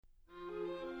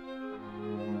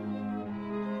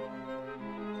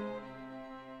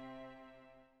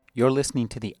You're listening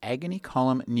to the Agony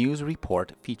Column News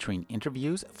Report featuring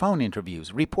interviews, phone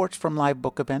interviews, reports from live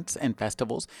book events and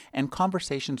festivals, and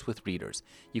conversations with readers.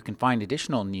 You can find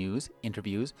additional news,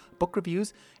 interviews, book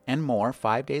reviews, and more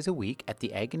 5 days a week at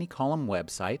the Agony Column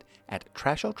website at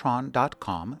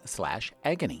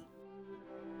trashotron.com/agony.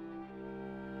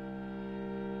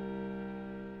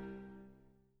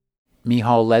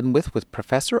 Micheál Ledenwith was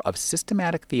Professor of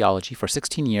Systematic Theology for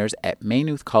 16 years at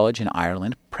Maynooth College in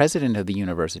Ireland, President of the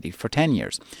University for 10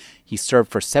 years. He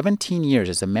served for 17 years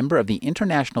as a member of the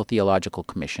International Theological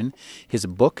Commission. His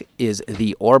book is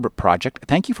The Orb Project.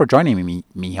 Thank you for joining me,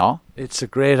 Micheál. It's a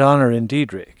great honor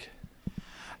indeed, Rick.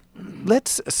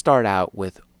 Let's start out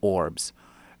with orbs.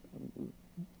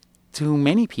 To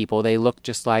many people, they look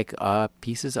just like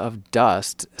pieces of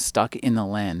dust stuck in the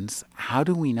lens. How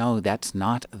do we know that's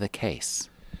not the case?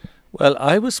 Well,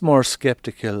 I was more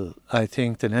skeptical, I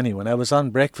think, than anyone. I was on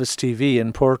Breakfast TV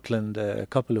in Portland a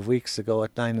couple of weeks ago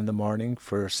at 9 in the morning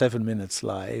for 7 minutes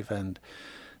live, and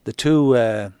the two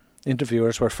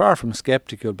interviewers were far from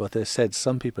skeptical, but they said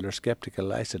some people are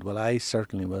skeptical. I said, well, I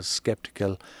certainly was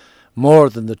skeptical more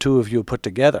than the two of you put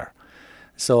together.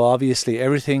 So obviously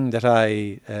everything that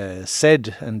I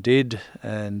said and did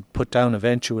and put down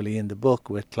eventually in the book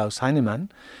with Klaus Heinemann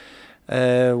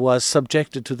was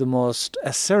subjected to the most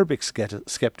acerbic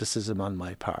skepticism on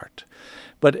my part.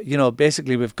 But, you know,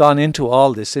 basically we've gone into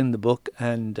all this in the book,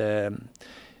 and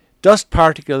dust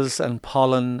particles and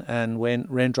pollen and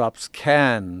raindrops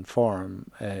can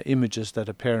form images that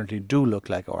apparently do look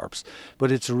like orbs.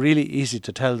 But it's really easy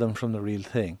to tell them from the real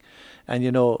thing. And,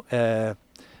 you know,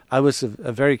 I was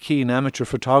a very keen amateur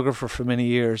photographer for many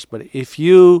years, but if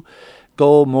you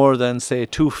go more than, say,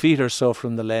 2 feet or so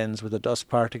from the lens with a dust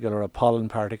particle or a pollen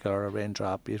particle or a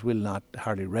raindrop, it will not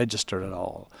hardly register at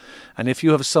all. And if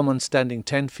you have someone standing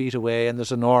 10 feet away and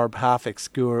there's an orb half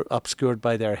obscured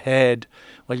by their head,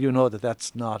 well, you know that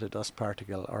that's not a dust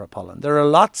particle or a pollen. There are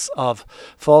lots of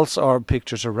false orb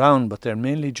pictures around, but they're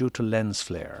mainly due to lens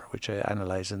flare, which I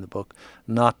analyse in the book,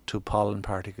 not to pollen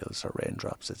particles or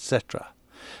raindrops, etc.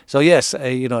 So yes,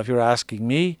 you know, if you're asking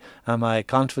me, am I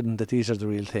confident that these are the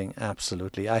real thing?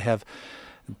 Absolutely. I have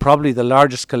probably the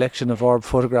largest collection of orb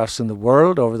photographs in the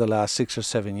world over the last 6 or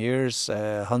 7 years,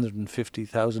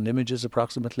 150,000 images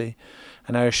approximately.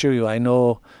 And I assure you, I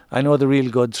know the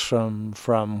real goods from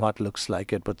what looks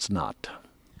like it, but it's not.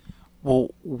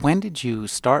 Well, when did you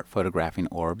start photographing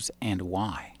orbs and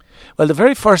why? Well, the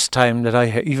very first time that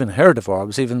I even heard of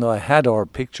orbs, even though I had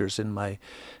orb pictures in my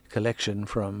collection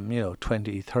from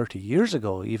 20, 30 years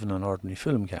ago, even on ordinary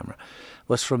film camera,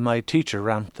 was from my teacher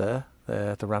Ramtha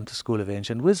at the Ramtha School of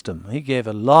Ancient Wisdom. He gave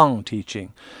a long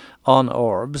teaching on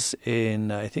orbs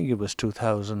in, I think it was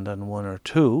 2001 or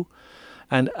 2,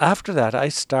 and after that I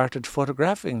started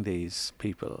photographing these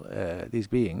people, these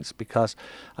beings, because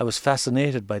I was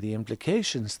fascinated by the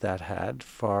implications that had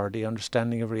for the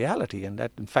understanding of reality. And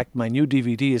that, in fact, my new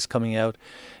DVD is coming out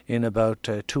in about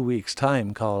 2 weeks'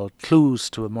 time, called Clues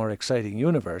to a More Exciting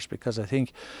Universe, because I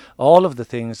think all of the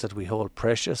things that we hold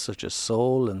precious, such as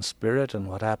soul and spirit and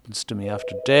what happens to me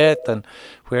after death, and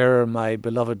where are my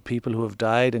beloved people who have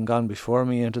died and gone before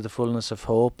me into the fullness of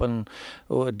hope, and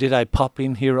did I pop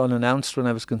in here unannounced when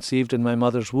I was conceived in my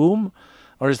mother's womb?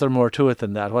 Or is there more to it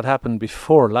than that? What happened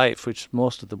before life, which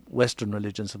most of the Western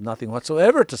religions have nothing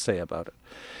whatsoever to say about it.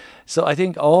 So I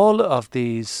think all of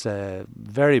these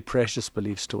very precious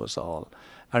beliefs to us all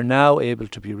are now able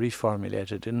to be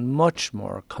reformulated in much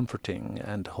more comforting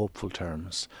and hopeful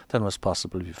terms than was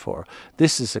possible before.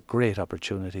 This is a great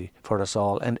opportunity for us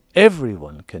all, and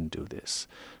everyone can do this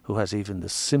who has even the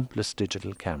simplest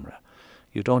digital camera.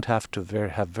 You don't have to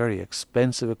have very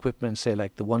expensive equipment, say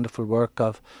like the wonderful work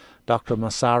of Dr.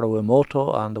 Masaru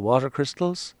Emoto on the water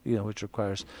crystals, which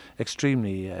requires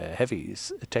extremely heavy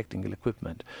technical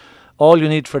equipment. All you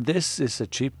need for this is a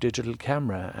cheap digital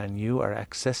camera, and you are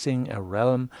accessing a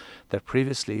realm that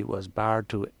previously was barred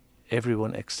to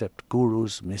everyone except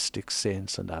gurus, mystics,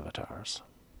 saints, and avatars.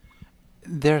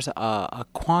 There's a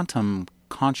quantum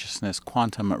consciousness,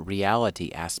 quantum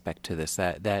reality aspect to this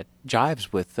that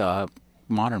jives with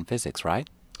modern physics, right?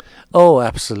 Oh,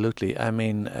 absolutely. I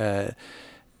mean,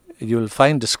 you'll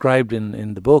find described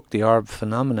in the book the orb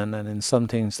phenomenon, and in some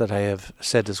things that I have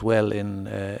said as well in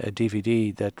a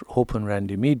DVD that Hope and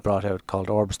Randy Mead brought out called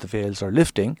Orbs, the Veils Are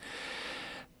Lifting,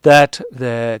 that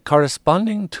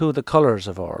corresponding to the colours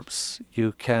of orbs,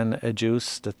 you can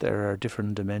adduce that there are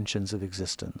different dimensions of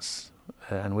existence.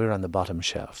 And we're on the bottom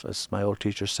shelf. As my old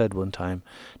teacher said one time,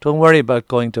 don't worry about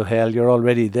going to hell, you're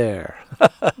already there.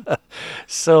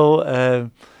 So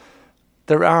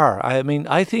There are. I mean,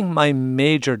 I think my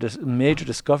major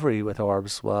discovery with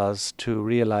orbs was to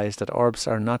realize that orbs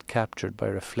are not captured by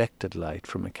reflected light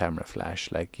from a camera flash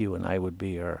like you and I would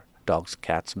be, or dogs,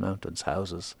 cats, mountains,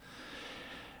 houses.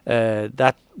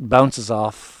 That bounces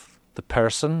off the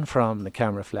person from the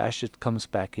camera flash. It comes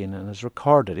back in and is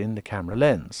recorded in the camera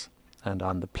lens and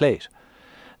on the plate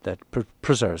that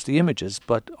preserves the images.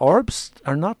 But orbs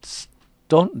are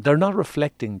they're not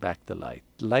reflecting back the light.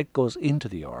 Light goes into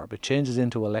the orb. It changes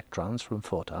into electrons from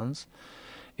photons.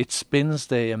 It spins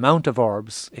the amount of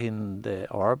orbs in the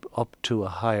orb up to a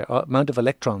higher amount of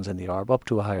electrons in the orb up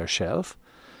to a higher shelf,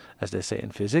 as they say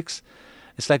in physics.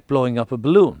 It's like blowing up a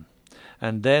balloon.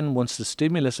 And then once the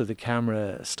stimulus of the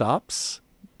camera stops,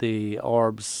 the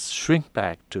orbs shrink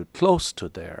back to close to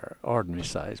their ordinary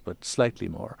size, but slightly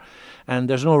more. And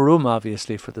there's no room,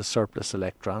 obviously, for the surplus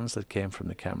electrons that came from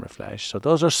the camera flash. So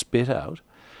those are spit out,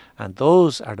 and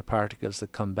those are the particles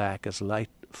that come back as light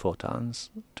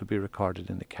photons to be recorded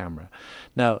in the camera.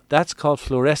 Now, that's called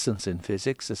fluorescence in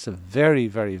physics. It's a very,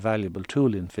 very valuable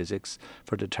tool in physics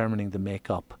for determining the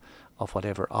makeup of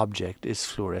whatever object is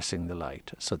fluorescing the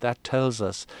light. So that tells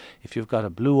us if you've got a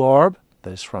blue orb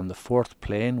that is from the fourth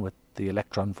plane with the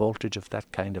electron voltage of that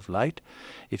kind of light.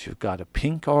 If you've got a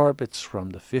pink orb, it's from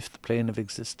the fifth plane of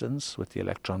existence with the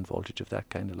electron voltage of that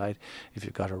kind of light. If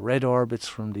you've got a red orb, it's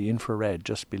from the infrared,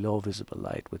 just below visible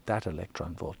light, with that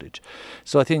electron voltage.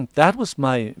 So I think that was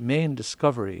my main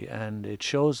discovery, and it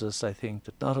shows us, I think,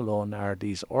 that not alone are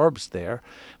these orbs there,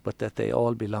 but that they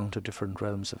all belong to different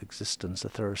realms of existence,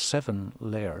 that there are 7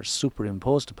 layers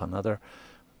superimposed upon other,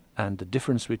 and the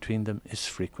difference between them is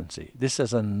frequency. This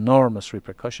has enormous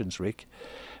repercussions, Rick,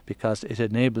 because it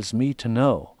enables me to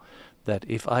know that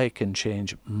if I can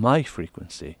change my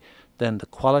frequency, then the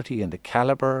quality and the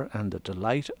caliber and the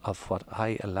delight of what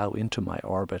I allow into my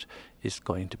orbit is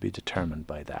going to be determined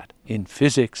by that. In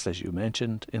physics, as you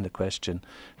mentioned in the question,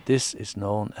 this is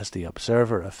known as the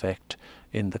observer effect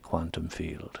in the quantum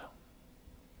field.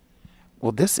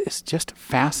 Well, this is just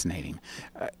fascinating.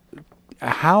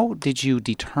 How did you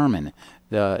determine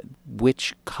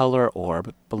which color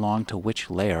orb belonged to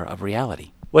which layer of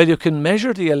reality? Well, you can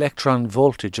measure the electron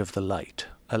voltage of the light.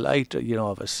 A light,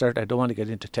 of a certain, I don't want to get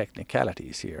into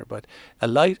technicalities here, but a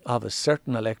light of a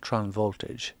certain electron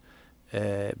voltage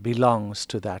belongs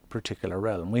to that particular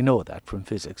realm. We know that from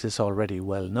physics. It's already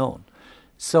well known.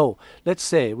 So let's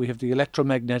say we have the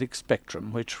electromagnetic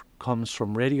spectrum, which comes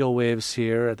from radio waves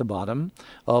here at the bottom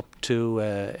up to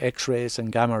X-rays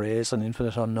and gamma rays and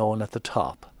infinite unknown at the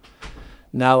top.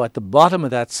 Now at the bottom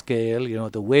of that scale,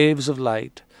 the waves of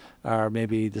light are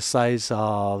maybe the size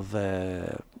of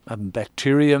a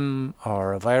bacterium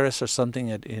or a virus or something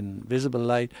in visible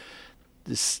light.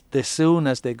 They soon,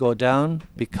 as they go down,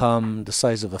 become the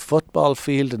size of a football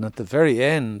field, and at the very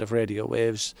end of radio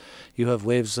waves, you have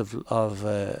waves of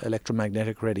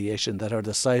electromagnetic radiation that are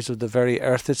the size of the very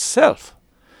Earth itself.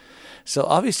 So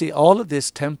obviously all of this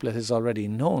template is already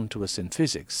known to us in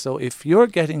physics. So if you're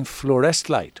getting fluorescent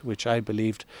light, which I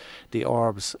believed the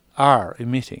orbs are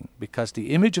emitting, because the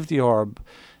image of the orb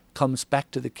comes back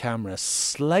to the camera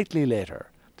slightly later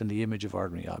than the image of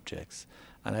ordinary objects.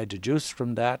 And I deduced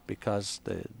from that, because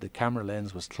the camera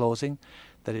lens was closing,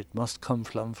 that it must come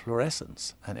from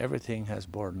fluorescence, and everything has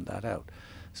borne that out.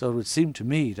 So it would seem to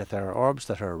me that there are orbs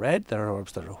that are red, there are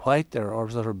orbs that are white, there are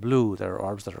orbs that are blue, there are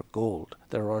orbs that are gold,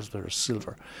 there are orbs that are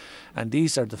silver. And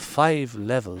these are the 5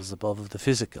 levels above the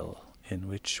physical in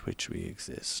which we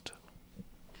exist.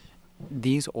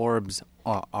 These orbs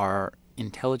are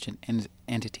intelligent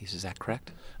entities, is that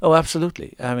correct? Oh,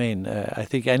 absolutely. I mean, I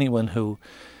think anyone who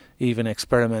even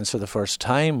experiments for the first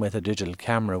time with a digital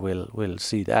camera will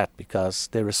see that, because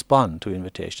they respond to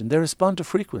invitation. They respond to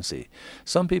frequency.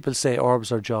 Some people say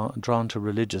orbs are drawn to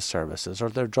religious services, or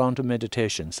they're drawn to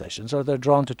meditation sessions, or they're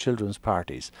drawn to children's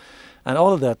parties. And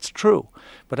all of that's true.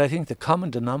 But I think the common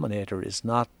denominator is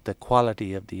not the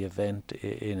quality of the event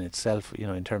in itself,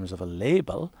 in terms of a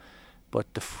label,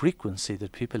 but the frequency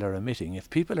that people are emitting. If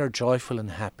people are joyful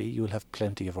and happy, you'll have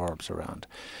plenty of orbs around.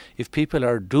 If people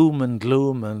are doom and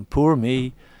gloom and poor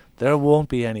me, there won't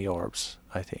be any orbs,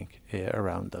 I think,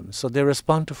 around them. So they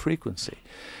respond to frequency.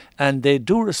 And they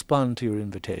do respond to your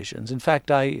invitations. In fact,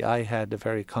 I had a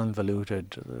very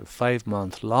convoluted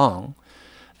 5-month-long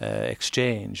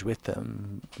exchange with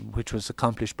them, which was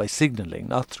accomplished by signaling,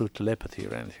 not through telepathy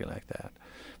or anything like that.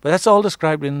 But that's all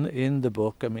described in the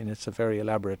book. I mean, it's a very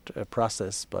elaborate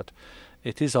process, but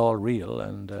it is all real.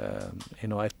 And,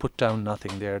 I've put down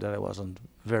nothing there that I wasn't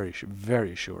very,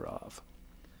 very sure of.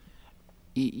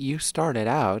 You started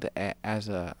out as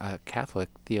a Catholic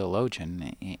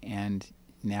theologian, and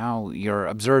now you're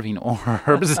observing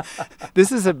orbs.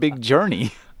 This is a big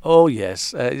journey. Oh,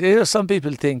 yes. Some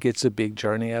people think it's a big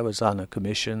journey. I was on a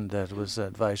commission that was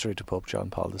advisory to Pope John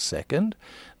Paul II.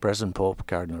 Present Pope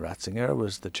Cardinal Ratzinger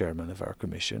was the chairman of our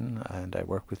commission, and I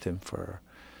worked with him for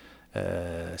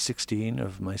 16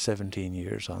 of my 17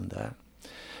 years on that.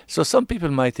 So some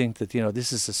people might think that,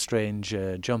 this is a strange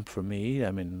jump for me.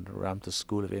 I'm in Ramtha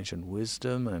School of Ancient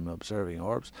Wisdom, I'm observing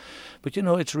orbs. But,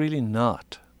 it's really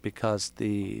not, because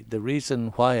the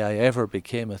reason why I ever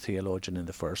became a theologian in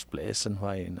the first place, and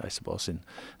why, I suppose in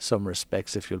some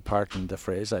respects, if you'll pardon the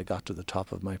phrase, I got to the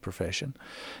top of my profession,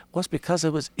 was because I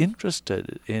was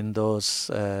interested in those,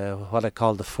 what I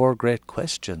call the four great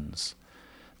questions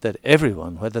that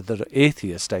everyone, whether they're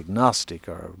atheist, agnostic,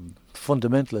 or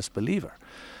fundamentalist believer,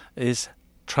 is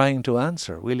trying to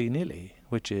answer willy-nilly,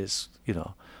 which is,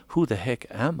 who the heck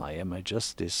am I? Am I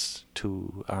just this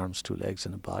 2 arms, 2 legs,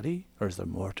 and a body? Or is there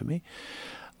more to me?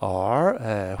 Or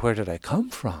where did I come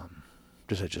from?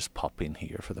 Did I just pop in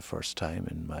here for the first time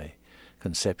in my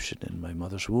conception in my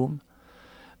mother's womb?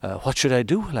 What should I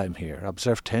do while I'm here?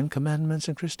 Observe 10 commandments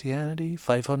in Christianity,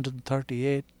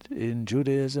 538 in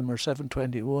Judaism, or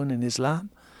 721 in Islam?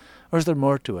 Or is there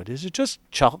more to it? Is it just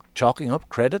chalking up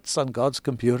credits on God's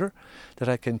computer that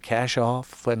I can cash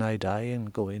off when I die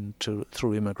and go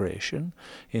through immigration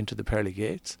into the pearly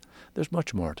gates? There's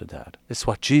much more to that. It's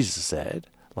what Jesus said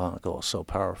long ago so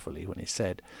powerfully when he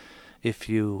said, if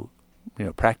you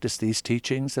practice these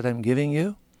teachings that I'm giving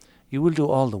you, you will do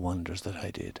all the wonders that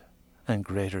I did, and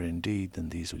greater indeed than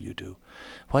these will you do.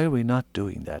 Why are we not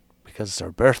doing that? Because it's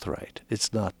our birthright.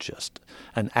 It's not just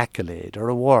an accolade or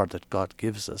award that God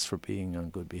gives us for being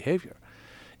on good behavior.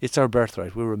 It's our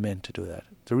birthright. We were meant to do that.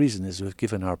 The reason is we've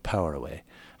given our power away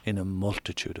in a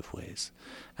multitude of ways.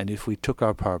 And if we took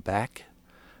our power back,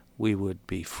 we would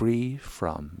be free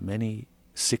from many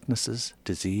sicknesses,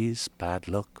 disease, bad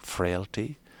luck,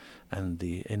 frailty, and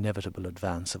the inevitable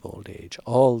advance of old age.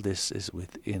 All this is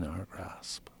within our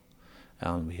grasp.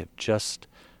 And we have just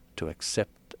to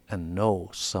accept and know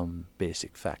some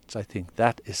basic facts. I think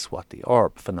that is what the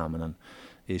orb phenomenon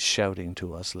is shouting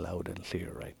to us loud and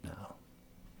clear right now.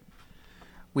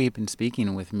 We've been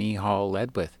speaking with Micheál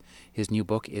Ledwith. His new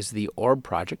book is The Orb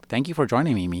Project. Thank you for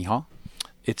joining me, Micheál.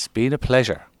 It's been a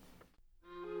pleasure.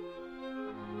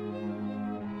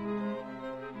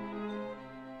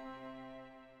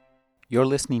 You're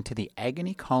listening to the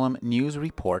Agony Column News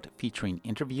Report, featuring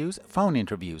interviews, phone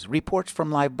interviews, reports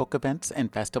from live book events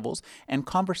and festivals, and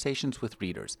conversations with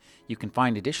readers. You can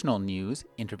find additional news,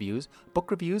 interviews,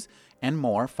 book reviews, and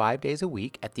more 5 days a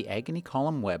week at the Agony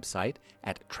Column website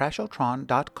at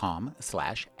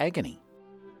trashotron.com/agony.